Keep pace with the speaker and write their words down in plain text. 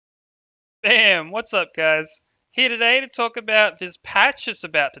Bam! What's up, guys? Here today to talk about this patch that's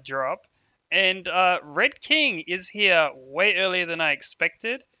about to drop. And Red King is here way earlier than I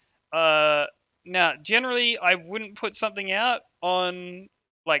expected. Uh, Now, generally, I wouldn't put something out on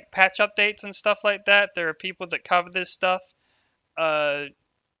like patch updates and stuff like that. There are people that cover this stuff uh,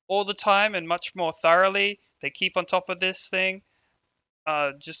 all the time and much more thoroughly. They keep on top of this thing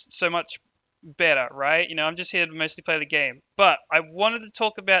just so much better, right? I'm just here to mostly play the game. But I wanted to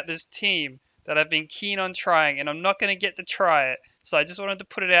talk about this team that I've been keen on trying, and I'm not going to get to try it. So I just wanted to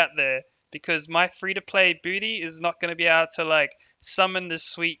put it out there because my free-to-play booty is not going to be able to like summon this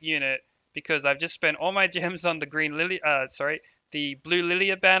sweet unit because I've just spent all my gems on the green lily, the blue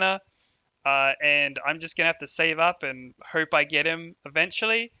Lilia banner, and I'm just gonna have to save up and hope I get him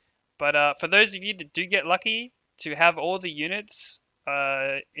eventually. But for those of you that do get lucky to have all the units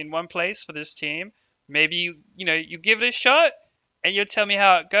in one place for this team, maybe you give it a shot and you'll tell me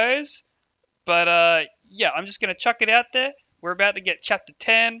how it goes. But yeah, I'm just gonna chuck it out there. We're about to get chapter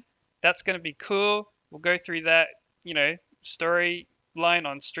 10. That's gonna be cool. We'll go through that, storyline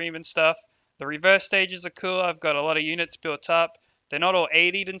on stream and stuff. The reverse stages are cool. I've got a lot of units built up. They're not all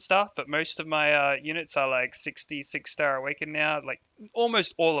 80'd and stuff, but most of my units are like 66-star awakened now. Like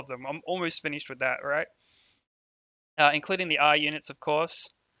almost all of them. I'm almost finished with that, right? Including the R units, of course.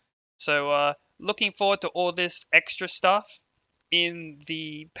 So looking forward to all this extra stuff in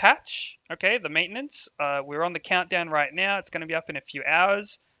the patch. Okay, the maintenance. We're on the countdown right now. It's going to be up in a few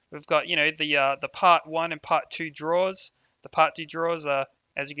hours. We've got the part one and part two draws. The part two draws are,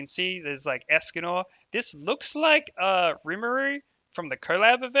 as you can see, there's like Escanor. This looks like Rimuru from the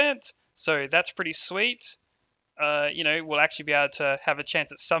collab event, so that's pretty sweet. We'll actually be able to have a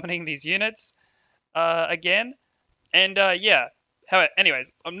chance at summoning these units again. And yeah,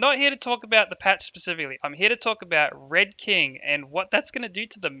 anyways, I'm not here to talk about the patch specifically. I'm here to talk about Red King and what that's going to do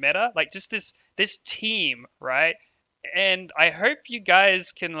to the meta, like just this team, right? And I hope you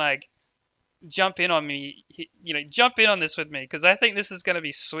guys can like jump in on me, jump in on this with me because I think this is going to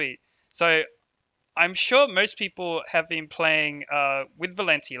be sweet. So I'm sure most people have been playing with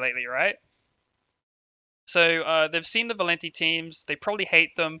Valenti lately, right? So they've seen the Valenti teams. They probably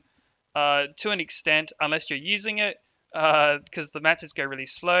hate them to an extent, unless you're using it, because the matches go really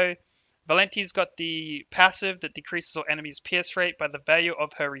slow. Valenti's got the passive that decreases all enemies' pierce rate by the value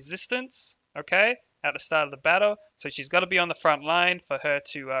of her resistance, okay, at the start of the battle. So she's got to be on the front line for her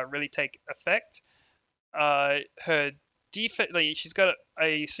to really take effect. Her she's got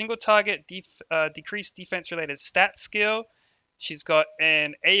a single target decreased defense related stat skill. She's got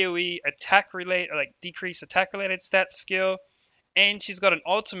an AoE attack related, like decreased attack related stat skill, and she's got an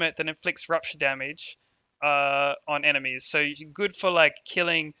ultimate that inflicts rupture damage on enemies. So good for like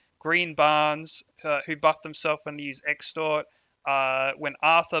killing Green Barnes, who buffed himself when he used Extort, when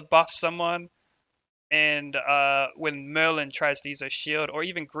Arthur buffs someone, and when Merlin tries to use a shield, or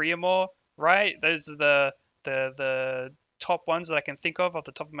even Griamore, right? Those are the top ones that I can think of off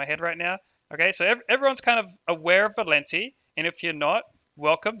the top of my head right now. Okay, so everyone's kind of aware of Valenti, and if you're not,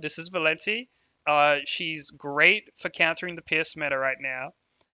 welcome. This is Valenti. She's great for countering the Pierce meta right now.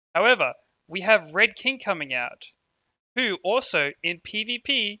 However, we have Red King coming out, who also in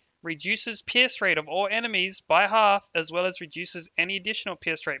PvP reduces Pierce rate of all enemies by half, as well as reduces any additional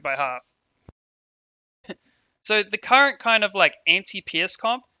Pierce rate by half. So the current kind of like anti-Pierce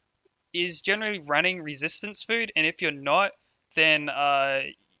comp is generally running resistance food, and if you're not, then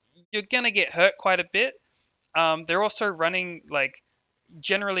you're gonna get hurt quite a bit. They're also running like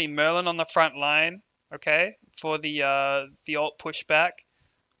generally Merlin on the front line, okay, for the ult pushback,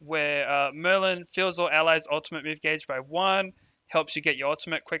 where Merlin fills all allies' ultimate move gauge by one, helps you get your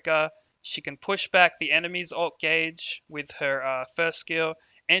ultimate quicker. She can push back the enemy's ult gauge with her first skill,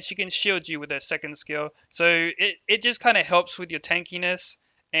 and she can shield you with her second skill. So it just kind of helps with your tankiness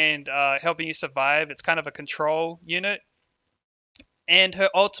and helping you survive. It's kind of a control unit. And her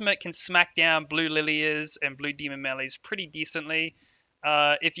ultimate can smack down blue Lilias and blue Demon Melees pretty decently.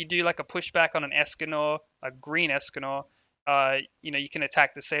 If you do like a pushback on an Escanor, a green Escanor, you can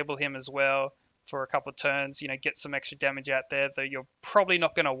attack disable him as well for a couple of turns, get some extra damage out there, though you're probably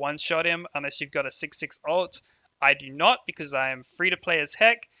not going to one-shot him unless you've got a 6/6 ult. I do not because I am free to play as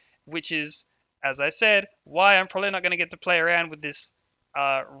heck, which is, as I said, why I'm probably not going to get to play around with this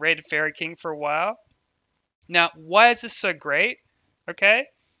red Fairy King for a while. Now, why is this so great? Okay,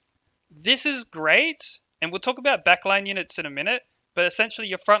 this is great, and we'll talk about backline units in a minute, but essentially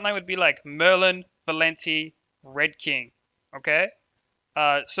your front line would be like Merlin, Valenti, Red King, okay?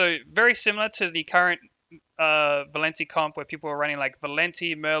 So very similar to the current Valenti comp where people are running like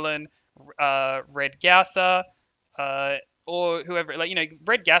Valenti, Merlin, Red Gautha, or whoever, like,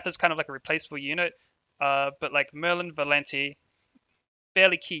 Red Gath is kind of like a replaceable unit, but like Merlin, Valenti,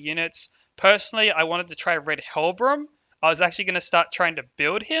 fairly key units. Personally, I wanted to try Red Hellbrom. I was actually going to start trying to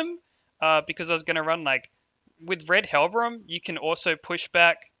build him, because I was going to run like with Red Hellbrom. You can also push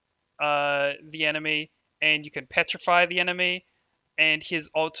back the enemy, and you can petrify the enemy, and his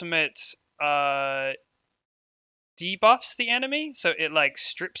ultimate uh, debuffs the enemy, so it like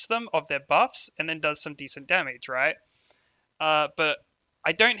strips them of their buffs and then does some decent damage, right? But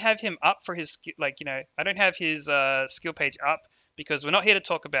I don't have him up for his I don't have his skill page up because we're not here to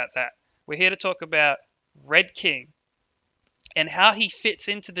talk about that. We're here to talk about Red King and how he fits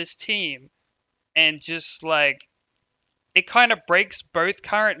into this team, and just like it kind of breaks both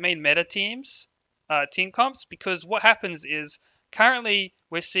current main meta teams, team comps, because what happens is currently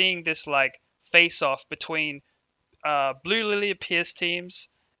we're seeing this like face off between Blue Lilia Pierce teams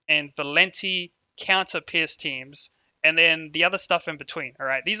and Valenti counter Pierce teams, and then the other stuff in between. All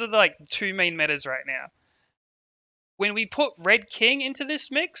right, these are the like two main metas right now. When we put Red King into this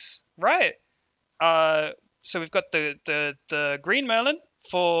mix, right? So we've got the Green Merlin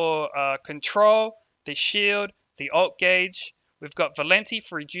for control, the shield, the alt gauge. We've got Valenti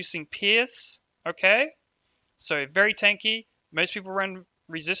for reducing Pierce. Okay, so very tanky. Most people run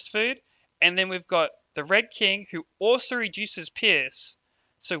resist food, and then we've got the Red King who also reduces Pierce.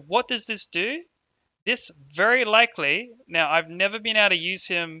 So what does this do? This very likely, now I've never been able to use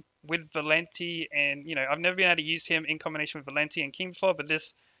him with Valenti, and I've never been able to use him in combination with Valenti and King before, but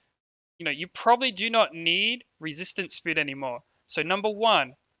this, you probably do not need resistance food anymore. So number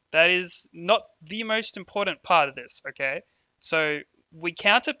one, that is not the most important part of this, okay? So we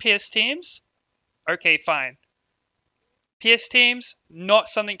counter Pierce teams, okay, fine. PS teams, not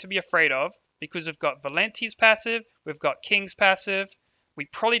something to be afraid of because we've got Valenti's passive, we've got King's passive. We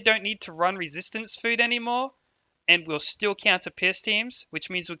probably don't need to run resistance food anymore, and we'll still counter PS teams, which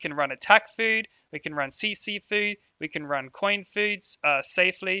means we can run attack food, we can run CC food, we can run coin foods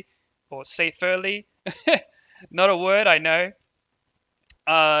safely or saferly. Not a word, I know.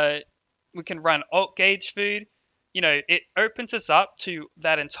 We can run alt gauge food. It opens us up to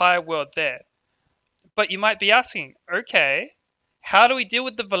that entire world there. But you might be asking, okay, how do we deal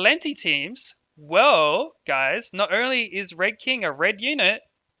with the Valenti teams? Well, guys, not only is Red King a red unit,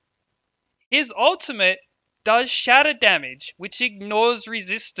 his ultimate does shatter damage, which ignores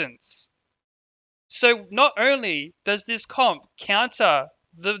resistance. So not only does this comp counter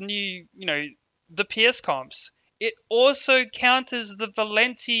the new, the PS comps, it also counters the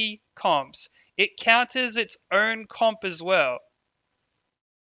Valenti comps. It counters its own comp as well.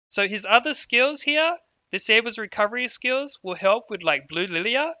 So his other skills here, the Saber's recovery skills, will help with like Blue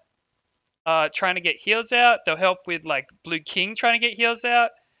Lilia, trying to get heals out. They'll help with like Blue King trying to get heals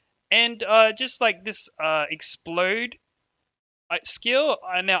out. And just like this explode skill.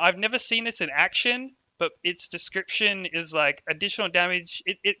 Now, I've never seen this in action, but its description is like additional damage.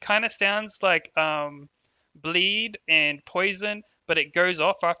 It kind of sounds like bleed and poison, but it goes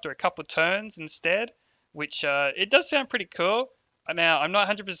off after a couple turns instead, which it does sound pretty cool. Now, I'm not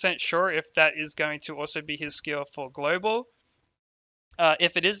 100% sure if that is going to also be his skill for global.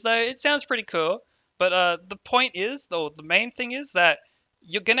 If it is, though, it sounds pretty cool. But the point is, though, the main thing is that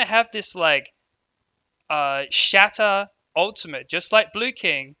you're going to have this, like, shatter ultimate, just like Blue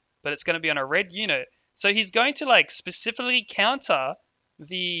King, but it's going to be on a red unit. So he's going to, like, specifically counter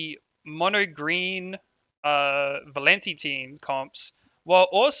the mono-green Valenti team comps, while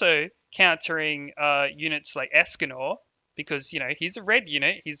also countering units like Escanor, because he's a red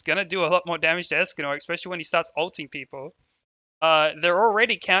unit. He's gonna do a lot more damage to Escanor, especially when he starts ulting people. They're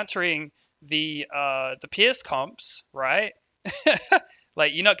already countering the Pierce comps, right?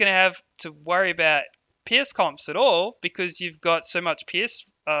 Like you're not gonna have to worry about Pierce comps at all because you've got so much Pierce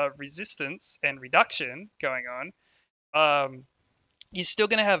resistance and reduction going on. You're still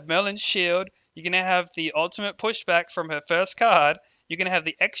gonna have Merlin's shield. You're gonna have the ultimate pushback from her first card. You're gonna have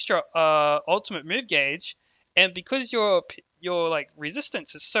the extra ultimate move gauge. And because your like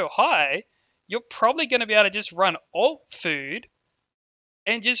resistance is so high, you're probably going to be able to just run alt food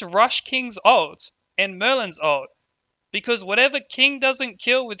and just rush King's ult and Merlin's ult. Because whatever King doesn't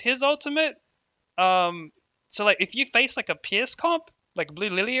kill with his ultimate, so like if you face like a Pierce comp, like Blue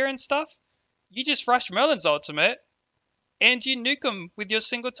Lilia and stuff, you just rush Merlin's ultimate and you nuke him with your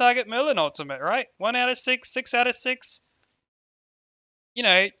single target Merlin ultimate, right? 1 out of 6, 6 out of 6.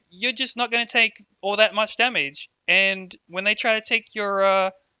 You're just not going to take all that much damage. And when they try to take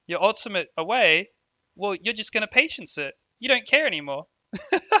your ultimate away, well, you're just going to patience it. You don't care anymore.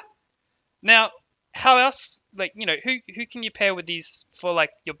 Now, how else? Like, who can you pair with these for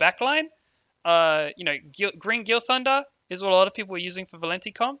like your backline? Green Gil Thunder is what a lot of people are using for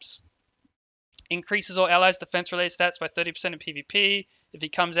Valenti comps. Increases all allies' defense-related stats by 30% in PvP. If he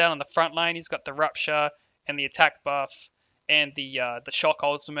comes out on the front line, he's got the Rupture and the attack buff and the Shock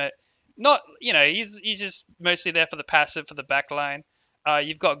ultimate. Not, he's just mostly there for the passive for the back line.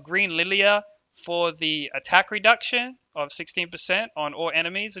 You've got Green Lilia for the attack reduction of 16% on all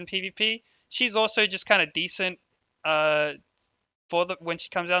enemies in PvP. She's also just kind of decent. When she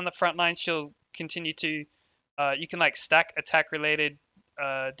comes out on the front line, she'll continue to. You can like stack attack related,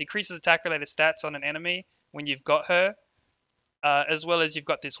 decreases attack related stats on an enemy when you've got her, as well as you've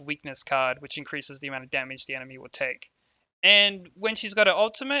got this weakness card, which increases the amount of damage the enemy will take. And when she's got her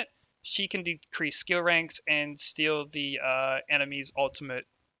ultimate, she can decrease skill ranks and steal the enemy's ultimate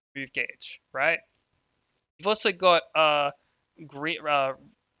move gauge, right? You've also got SR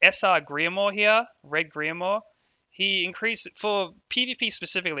Griamore here, Red Griamore. He increased for PvP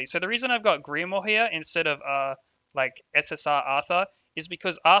specifically. So the reason I've got Griamore here instead of like SSR Arthur is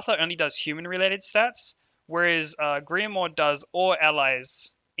because Arthur only does human related stats, whereas Griamore does all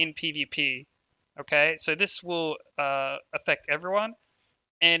allies in PvP. Okay, so this will affect everyone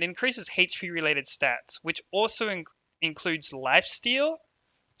and increases HP related stats, which also includes lifesteal.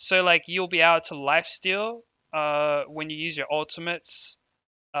 So like you'll be able to lifesteal when you use your ultimates.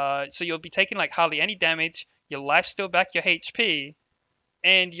 So you'll be taking like hardly any damage. You'll lifesteal back your HP,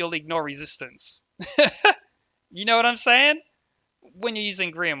 and you'll ignore resistance. You know what I'm saying? When you're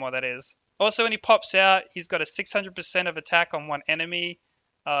using Griamore, that is. Also, when he pops out, he's got a 600% of attack on one enemy,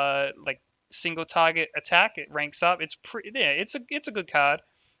 like single target attack. It ranks up. It's pretty. Yeah, it's a good card,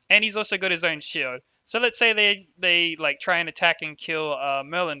 and he's also got his own shield. So let's say they like try and attack and kill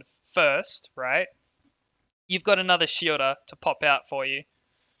Merlin first, right? You've got another shielder to pop out for you.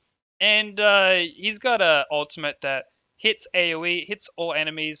 And he's got an ultimate that hits AoE, hits all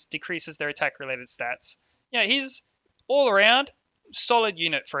enemies, decreases their attack-related stats. Yeah, he's all around solid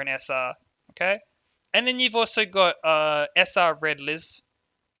unit for an SR. Okay, and then you've also got SR Red Liz,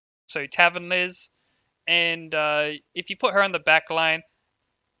 so Tavern Liz, and if you put her on the back line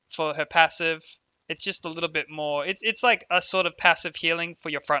for her passive, it's just a little bit more. It's like a sort of passive healing for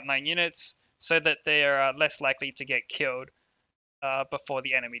your frontline units, so that they are less likely to get killed. Before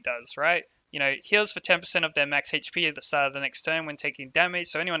the enemy does, right? Heals for 10% of their max HP at the start of the next turn when taking damage.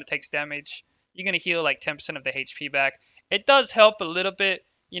 So anyone that takes damage, you're going to heal like 10% of their HP back. It does help a little bit.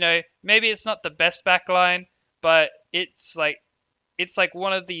 Maybe it's not the best backline, but it's like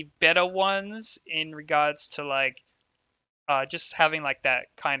one of the better ones in regards to like just having like that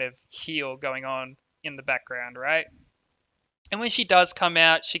kind of heal going on in the background, right? And when she does come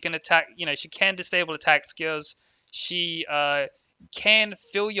out, she can attack. She can disable attack skills. She can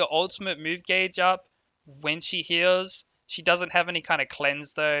fill your ultimate move gauge up when she heals. She doesn't have any kind of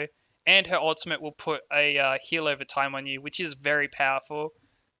cleanse though, and her ultimate will put a heal over time on you, which is very powerful.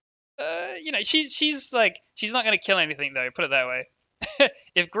 She's not going to kill anything though. Put it that way.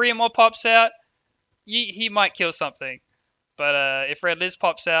 If Griamore pops out, he might kill something, but if Red Liz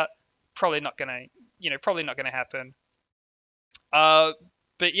pops out, probably not gonna happen.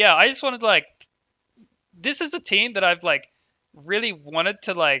 But yeah, I just wanted this is a team that I've really wanted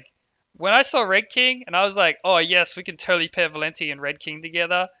to when I saw Red King and I was like, oh yes, we can totally pair Valenti and Red King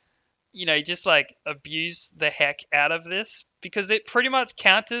together. Just abuse the heck out of this because it pretty much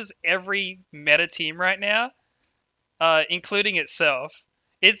counters every meta team right now, including itself.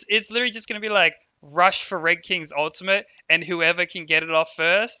 It's literally just gonna be rush for Red King's ultimate, and whoever can get it off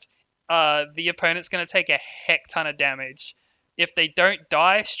first, the opponent's gonna take a heck ton of damage. If they don't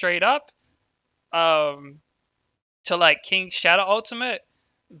die straight up, to King's Shadow ultimate,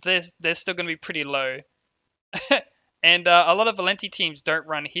 they're still going to be pretty low. And a lot of Valenti teams don't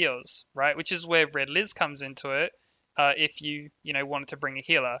run heals, right? Which is where Red Liz comes into it. If you wanted to bring a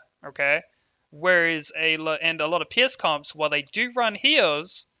healer, okay. Whereas a lot of PS comps, while they do run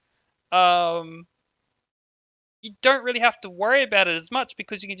heals, you don't really have to worry about it as much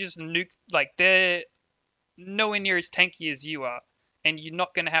because you can just nuke. They're nowhere near as tanky as you are, and you're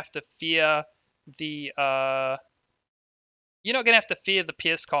not going to have to fear the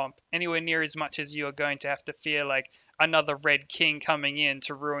PS comp anywhere near as much as you are going to have to fear another Red King coming in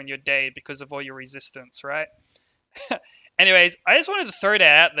to ruin your day because of all your resistance, right? Anyways, I just wanted to throw that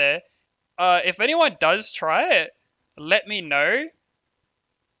out there. If anyone does try it, let me know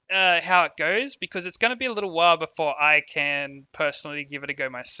how it goes, because it's going to be a little while before I can personally give it a go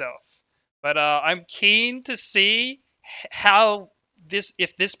myself. But I'm keen to see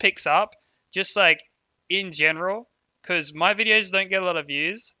if this picks up, just in general, because my videos don't get a lot of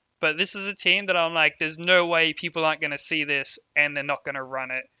views, but this is a team that I'm there's no way people aren't going to see this and they're not going to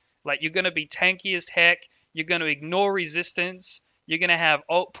run it. You're going to be tanky as heck. You're going to ignore resistance. You're going to have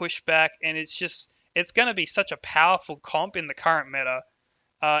ult pushback, and it's going to be such a powerful comp in the current meta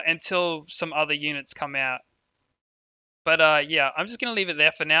until some other units come out. But yeah, I'm just going to leave it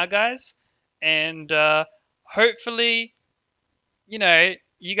there for now, guys. And hopefully, you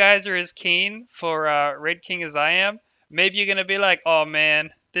guys are as keen for Red King as I am. Maybe you're going to be like, oh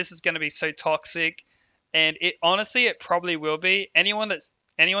man, this is going to be so toxic. And it honestly, it probably will be. Anyone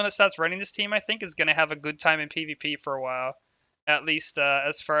that starts running this team, I think, is going to have a good time in PvP for a while. At least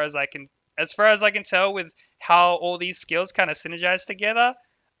as far as I can tell with how all these skills kind of synergize together,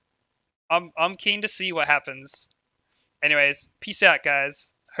 I'm keen to see what happens. Anyways, peace out,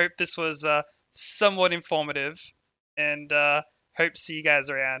 guys. Hope this was somewhat informative, and hope to see you guys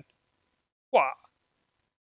around. Wow.